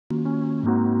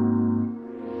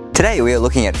Today we are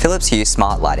looking at Philips Hue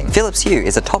Smart Lighting. Philips Hue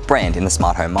is a top brand in the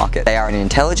smart home market. They are an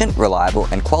intelligent, reliable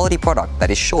and quality product that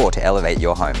is sure to elevate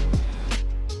your home.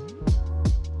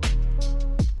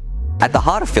 At the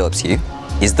heart of Philips Hue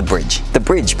is the bridge. The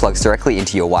bridge plugs directly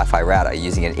into your Wi-Fi router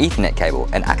using an Ethernet cable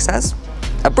and acts as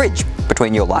a bridge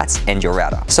between your lights and your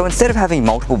router. So instead of having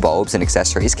multiple bulbs and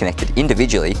accessories connected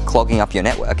individually, clogging up your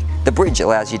network, the bridge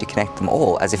allows you to connect them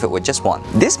all as if it were just one.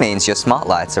 This means your smart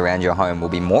lights around your home will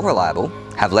be more reliable,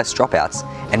 have less dropouts,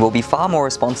 and will be far more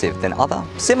responsive than other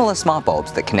similar smart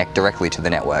bulbs that connect directly to the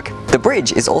network. The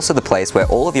bridge is also the place where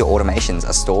all of your automations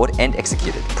are stored and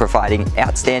executed, providing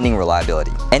outstanding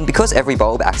reliability. And because every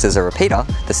bulb acts as a repeater,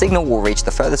 the signal will reach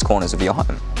the furthest corners of your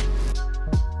home.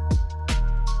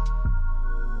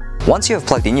 Once you have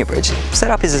plugged in your bridge,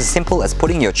 setup is as simple as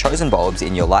putting your chosen bulbs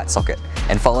in your light socket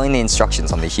and following the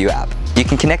instructions on the Hue app. You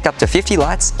can connect up to 50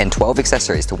 lights and 12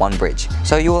 accessories to one bridge,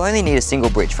 so you will only need a single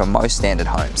bridge for most standard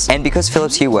homes. And because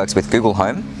Philips Hue works with Google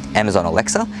Home, Amazon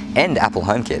Alexa and Apple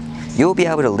HomeKit, you will be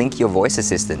able to link your voice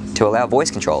assistant to allow voice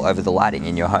control over the lighting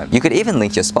in your home. You could even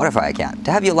link your Spotify account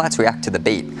to have your lights react to the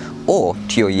beat, or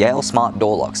to your Yale smart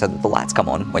door lock so that the lights come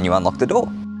on when you unlock the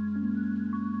door.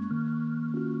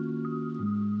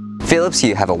 Philips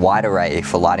Hue have a wide array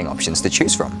for lighting options to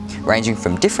choose from, ranging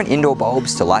from different indoor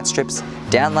bulbs to light strips,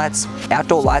 downlights,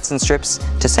 outdoor lights and strips,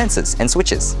 to sensors and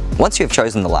switches. Once you have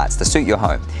chosen the lights to suit your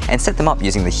home and set them up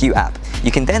using the Hue app,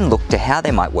 you can then look to how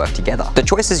they might work together. The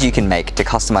choices you can make to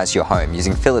customize your home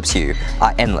using Philips Hue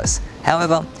are endless.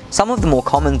 However, some of the more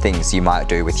common things you might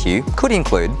do with Hue could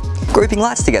include grouping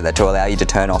lights together to allow you to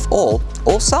turn off all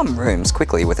or some rooms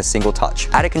quickly with a single touch.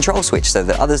 Add a control switch so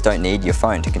that others don't need your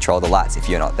phone to control the lights if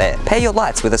you're not there. Pair your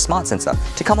lights with a smart sensor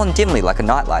to come on dimly like a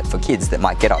nightlight for kids that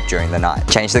might get up during the night.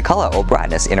 Change the color or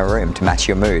brightness in a room to match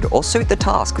your mood or suit the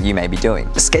task you may be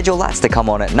doing. Schedule lights to come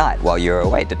on at night while you're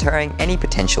awake, deterring any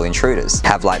potential intruders.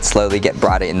 Have lights slowly get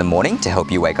brighter in the morning to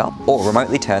help you wake up, or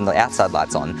remotely turn the outside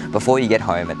lights on before you get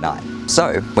home at night.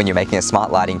 So, when you're making a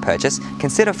smart lighting purchase,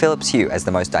 consider Philips Hue as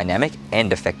the most dynamic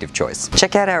and effective choice.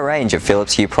 Check out our range of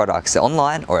Philips Hue products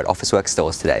online or at Officeworks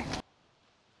stores today.